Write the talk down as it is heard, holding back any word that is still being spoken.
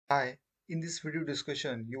Hi, in this video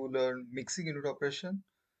discussion, you will learn mixing unit operation.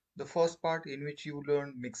 The first part in which you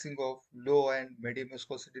learn mixing of low and medium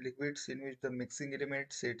viscosity liquids, in which the mixing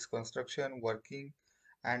elements, its construction, working,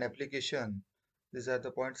 and application. These are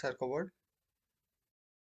the points are covered.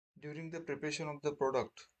 During the preparation of the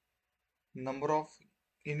product, number of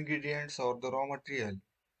ingredients or the raw material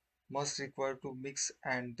must require to mix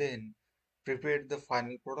and then prepare the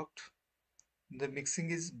final product. The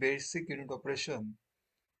mixing is basic unit operation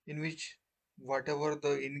in which whatever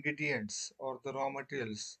the ingredients or the raw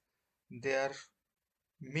materials they are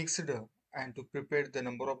mixed and to prepare the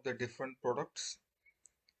number of the different products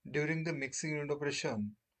during the mixing unit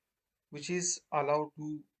operation, which is allowed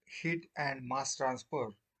to heat and mass transfer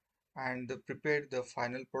and prepare the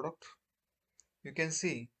final product. You can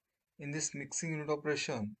see in this mixing unit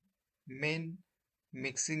operation main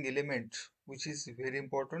mixing element which is very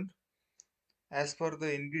important as per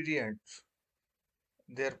the ingredient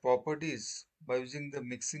their properties by using the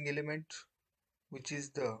mixing element which is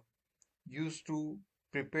the used to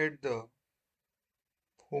prepare the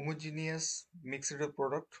homogeneous mixed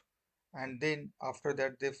product, and then after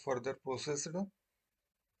that they further processed.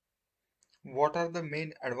 What are the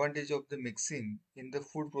main advantage of the mixing in the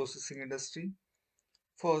food processing industry?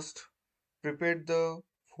 First, prepare the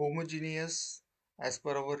homogeneous as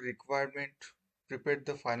per our requirement, prepare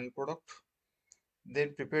the final product,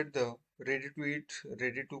 then prepare the ready to eat,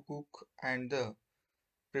 ready to cook, and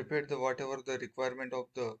prepare the whatever the requirement of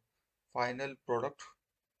the final product.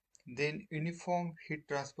 Then uniform heat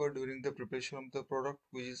transfer during the preparation of the product,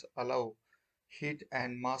 which is allow heat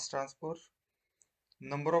and mass transfer.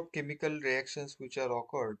 Number of chemical reactions which are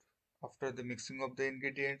occurred after the mixing of the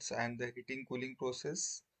ingredients and the heating cooling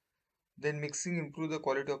process. Then mixing improve the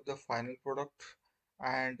quality of the final product,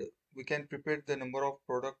 and we can prepare the number of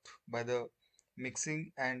product by the mixing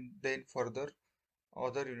and then further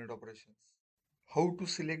other unit operations. How to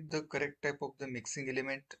select the correct type of the mixing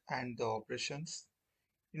element and the operations,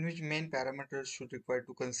 in which main parameters should require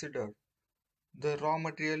to consider the raw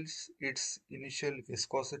materials, its initial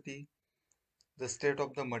viscosity, the state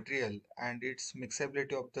of the material, and its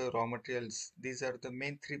mixability of the raw materials. These are the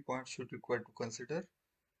main 3 points should require to consider.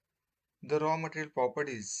 The raw material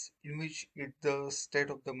properties, in which it the state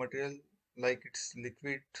of the material, like its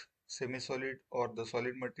liquid, semi-solid, or the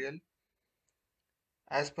solid material.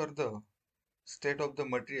 As per the state of the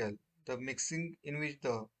material, the mixing in which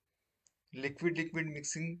the liquid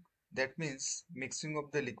mixing, that means mixing of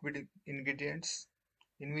the liquid ingredients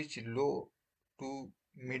in which low to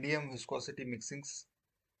medium viscosity mixings.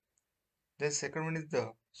 Then second one is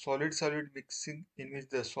the solid mixing in which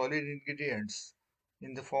the solid ingredients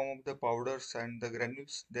in the form of the powders and the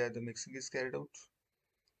granules there the mixing is carried out.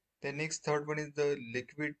 The next third one is the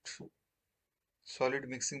liquid solid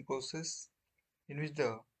mixing process in which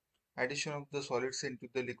the addition of the solids into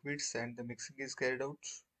the liquids and the mixing is carried out.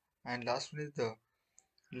 And last one is the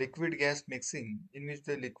liquid gas mixing in which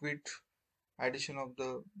the liquid addition of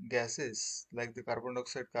the gases like the carbon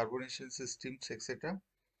dioxide carbonation systems etc.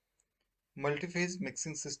 Multi-phase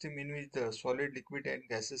mixing system in which the solid, liquid and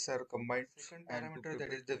gases are combined. Second parameter,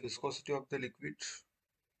 that is the viscosity of the liquid.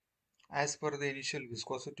 As per the initial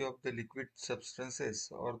viscosity of the liquid substances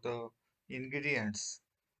or the ingredients,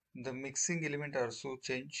 the mixing element also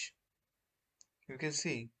change. You can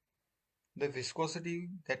see the viscosity,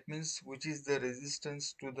 that means which is the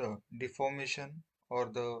resistance to the deformation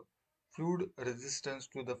or the fluid resistance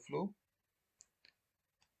to the flow.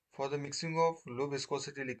 For the mixing of low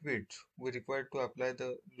viscosity liquid, we require to apply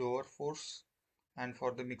the lower force, and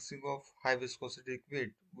for the mixing of high viscosity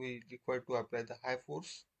liquid, we require to apply the high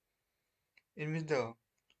force, in which the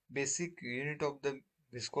basic unit of the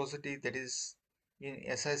viscosity, that is in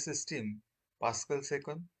SI system, Pascal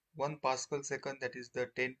second. 1 Pascal second, that is the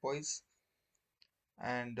 10 poise,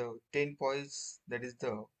 and 10 poise, that is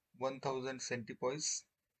the 1000 centipoise.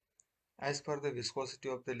 As per the viscosity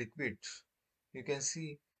of the liquid, you can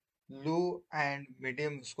see low and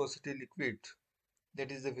medium viscosity liquid,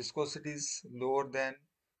 that is the viscosity is lower than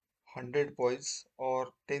 100 poise or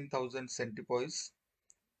 10,000 centipoise,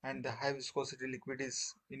 and the high viscosity liquid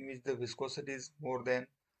is in which the viscosity is more than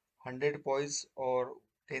 100 poise or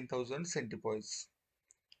 10,000 centipoise.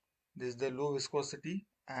 This is the low viscosity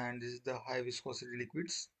and this is the high viscosity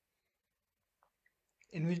liquids,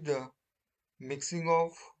 in which the mixing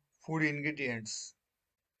of food ingredients,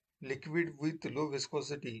 liquid with low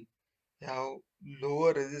viscosity have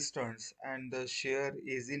lower resistance and the shear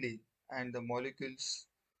easily, and the molecules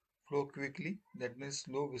flow quickly. That means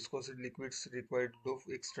low viscosity liquids require low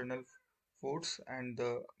external force, and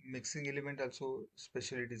the mixing element also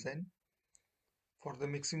specially designed. For the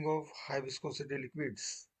mixing of high viscosity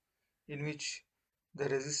liquids, in which the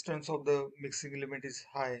resistance of the mixing element is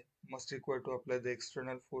high, must require to apply the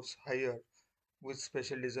external force higher with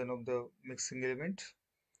special design of the mixing element.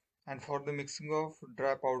 And for the mixing of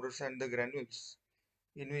dry powders and the granules,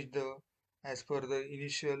 in which the as per the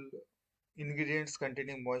initial ingredients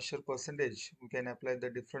containing moisture percentage, we can apply the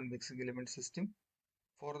different mixing element system.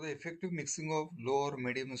 For the effective mixing of low or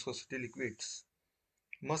medium viscosity liquids,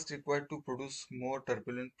 must require to produce more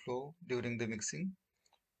turbulent flow during the mixing,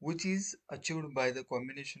 which is achieved by the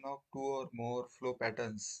combination of two or more flow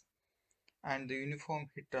patterns and the uniform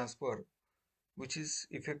heat transfer, which is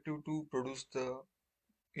effective to produce the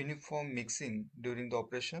uniform mixing during the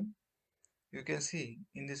operation. You can see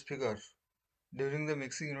in this figure, during the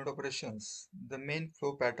mixing unit operations, the main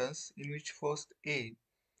flow patterns, in which first A,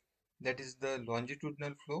 that is the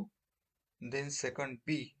longitudinal flow, then second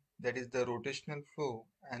B, that is the rotational flow,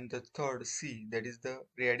 and the third C, that is the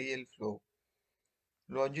radial flow.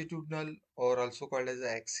 Longitudinal, or also called as the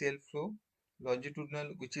axial flow,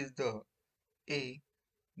 longitudinal, which is the A,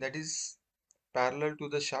 that is parallel to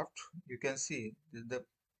the shaft. You can see this is the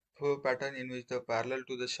flow pattern in which the parallel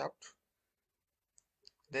to the shaft.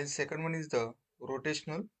 Then second one is the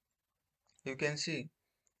rotational. You can see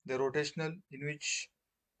the rotational, in which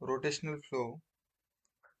rotational flow,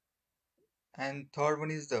 and third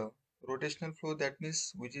one is the rotational flow, that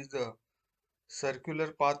means which is the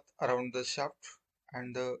circular path around the shaft,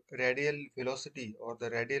 and the radial velocity or the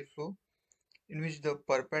radial flow, in which the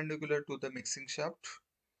perpendicular to the mixing shaft.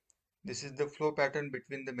 This is the flow pattern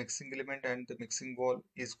between the mixing element and the mixing wall,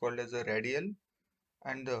 is called as a radial.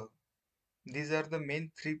 And these are the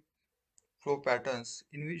main three flow patterns,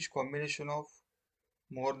 in which combination of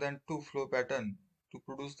more than two flow pattern to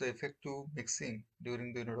produce the effective mixing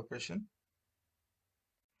during the unit operation.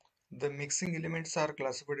 The mixing elements are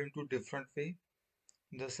classified into different way.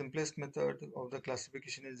 The simplest method of the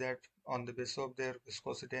classification is that on the basis of their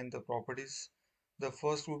viscosity and the properties. The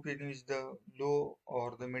first group in which the low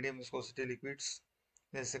or the medium viscosity liquids.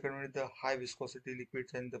 The second one is the high viscosity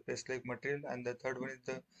liquids and the paste-like material. And the third one is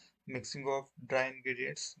the mixing of dry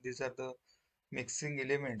ingredients. These are the mixing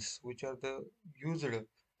elements which are the used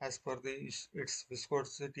as per its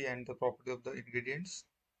viscosity and the property of the ingredients.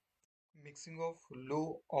 Mixing of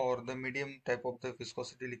low or the medium type of the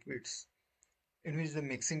viscosity liquids, in which the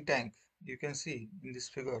mixing tank, you can see in this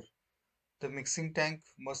figure, the mixing tank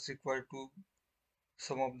must require to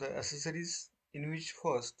some of the accessories, in which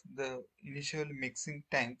first the initial mixing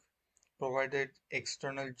tank provided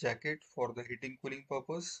external jacket for the heating cooling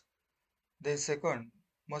purpose. Then second,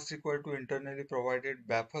 must require to internally provided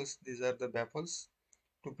baffles. These are the baffles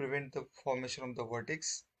to prevent the formation of the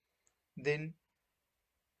vortex. Then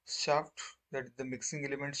shaft, that is the mixing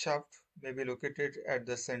element shaft, may be located at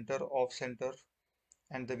the center of center,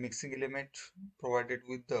 and the mixing element provided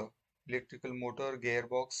with the electrical motor,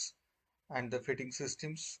 gearbox, and the fitting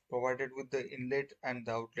systems provided with the inlet and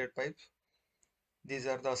the outlet pipe. These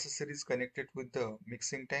are the accessories connected with the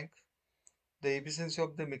mixing tank. The efficiency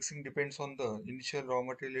of the mixing depends on the initial raw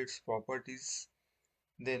material, its properties,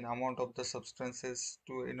 then amount of the substances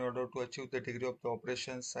to in order to achieve the degree of the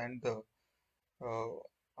operations, and the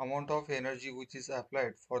uh, amount of energy which is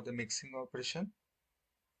applied for the mixing operation.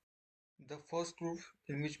 The first group,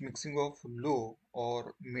 in which mixing of low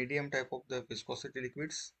or medium type of the viscosity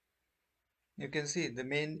liquids, you can see the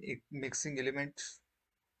main mixing element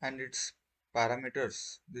and its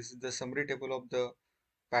parameters. This is the summary table of the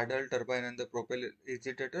paddle, turbine, and the propeller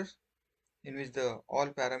agitator, in which the all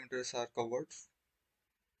parameters are covered.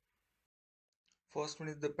 First one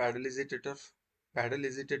is the paddle agitator. Paddle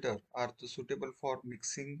agitator are the suitable for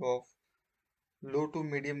mixing of low to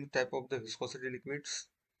medium type of the viscosity liquids,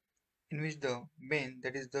 in which the main,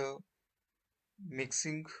 that is the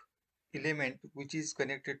mixing element which is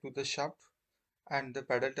connected to the shaft, and the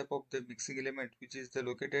paddle type of the mixing element which is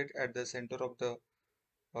located at the center of the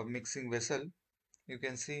mixing vessel. You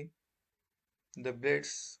can see the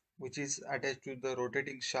blades which is attached to the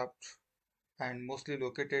rotating shaft and mostly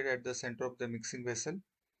located at the center of the mixing vessel.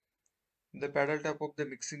 The paddle type of the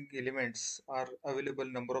mixing elements are available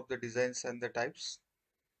number of the designs and the types,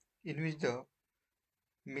 in which the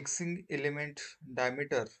mixing element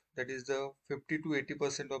diameter, that is the 50 to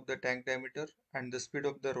 80% of the tank diameter, and the speed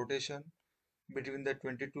of the rotation between the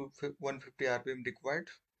 20 to 150 rpm required.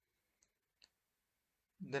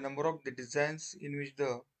 The number of the designs, in which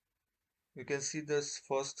the you can see this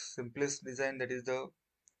first simplest design, that is the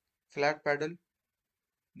flat paddle,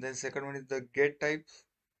 then second one is the gate type,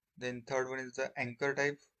 then third one is the anchor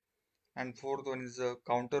type, and fourth one is the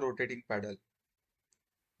counter rotating paddle.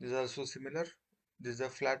 This is also similar. This is the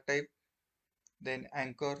flat type, then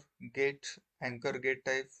anchor gate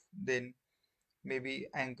type, then maybe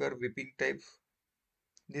anchor whipping type.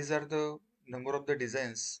 These are the number of the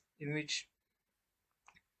designs in which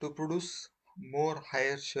to produce more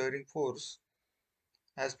higher shearing force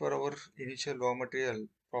as per our initial raw material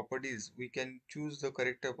properties, we can choose the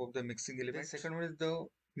correct type of the mixing element. The second one is the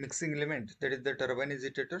mixing element, that is the turbine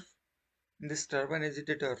agitator. In this turbine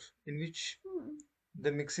agitator, in which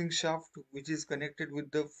the mixing shaft which is connected with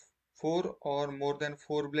the four or more than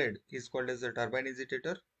four blade is called as the turbine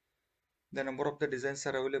agitator. The number of the designs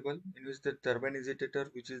are available in which the turbine agitator,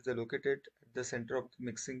 which is located at the center of the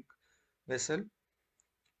mixing vessel,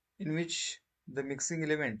 in which the mixing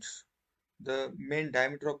elements, the main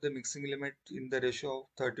diameter of the mixing element in the ratio of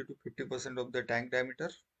 30 to 50% of the tank diameter,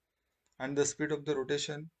 and the speed of the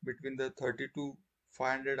rotation between the 30 to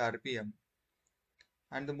 500 rpm,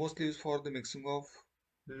 and the mostly used for the mixing of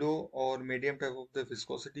low or medium type of the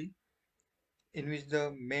viscosity, in which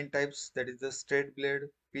the main types, that is the straight blade,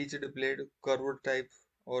 pitched blade, curved type,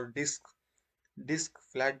 or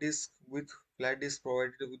flat disc with flat disc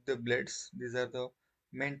provided with the blades. These are the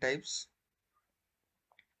main types.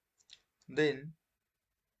 Then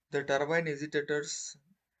the turbine agitators,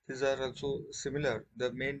 these are also similar.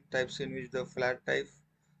 The main types in which the flat type,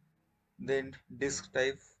 then disc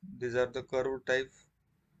type, these are the curved type,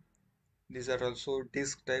 these are also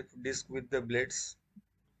disc type, disc with the blades,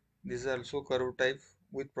 these are also curved type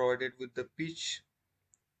with provided with the pitch,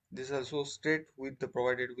 this is also straight with the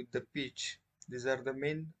provided with the pitch. These are the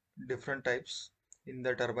main different types in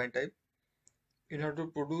the turbine type. In order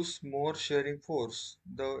to produce more shearing force,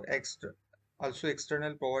 the also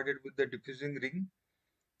external provided with the diffusing ring.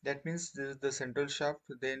 That means this is the central shaft,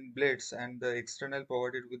 then blades, and the external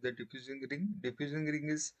provided with the diffusing ring. Diffusing ring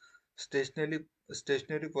is stationary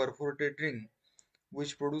perforated ring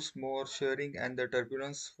which produce more shearing and the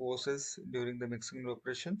turbulence forces during the mixing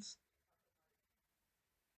operations.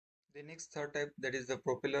 The next third type, that is the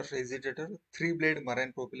propeller agitator, three blade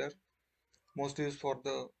marine propeller, most used for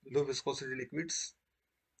the low viscosity liquids,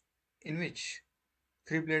 in which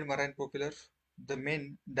three blade marine propeller, the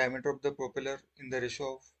main diameter of the propeller in the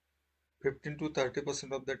ratio of 15 to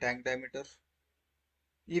 30% of the tank diameter.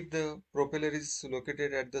 If the propeller is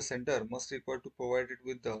located at the center, must require to provide it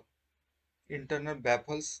with the internal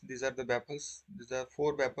baffles. These are the baffles. These are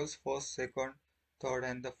four baffles, first, second, third,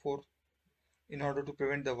 and the fourth, in order to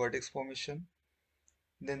prevent the vortex formation.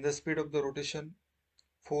 Then the speed of the rotation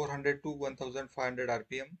 400 to 1500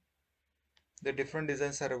 rpm. The different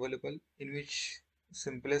designs are available, in which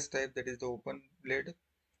simplest type, that is the open blade,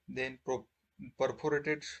 then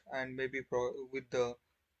perforated, and maybe with the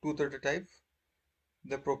toothed type.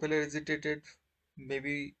 The propeller agitated,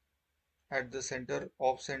 maybe at the center,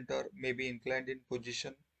 off center, maybe inclined in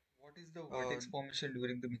position. What is the vortex formation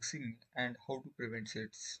during the mixing and how to prevent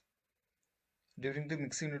it? During the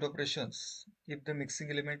mixing unit operations, if the mixing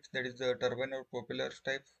element, that is the turbine or propeller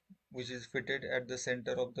type, which is fitted at the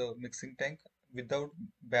center of the mixing tank without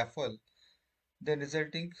baffle, then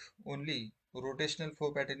resulting only rotational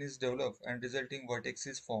flow pattern is developed and resulting vortex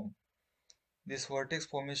is formed. This vortex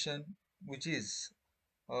formation, which is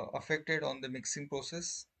affected on the mixing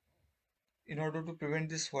process. In order to prevent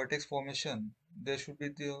this vortex formation, there should be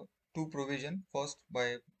the two provision. First,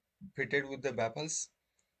 by fitted with the baffles,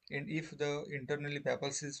 and if the internally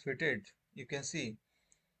baffles is fitted, you can see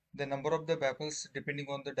the number of the baffles depending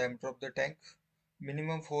on the diameter of the tank.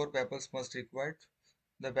 Minimum 4 baffles must required.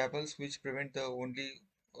 The baffles which prevent the only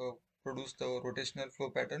produce the rotational flow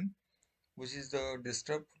pattern, which is the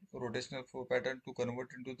disrupt rotational flow pattern to convert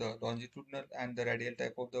into the longitudinal and the radial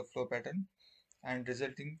type of the flow pattern, and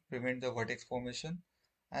resulting prevent the vortex formation.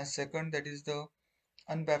 And second, that is the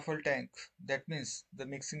unbaffled tank. That means the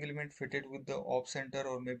mixing element fitted with the off center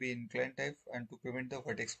or maybe inclined type, and to prevent the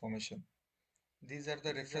vortex formation. These are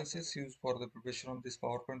the references used for the preparation of this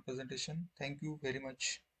PowerPoint presentation. Thank you very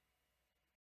much.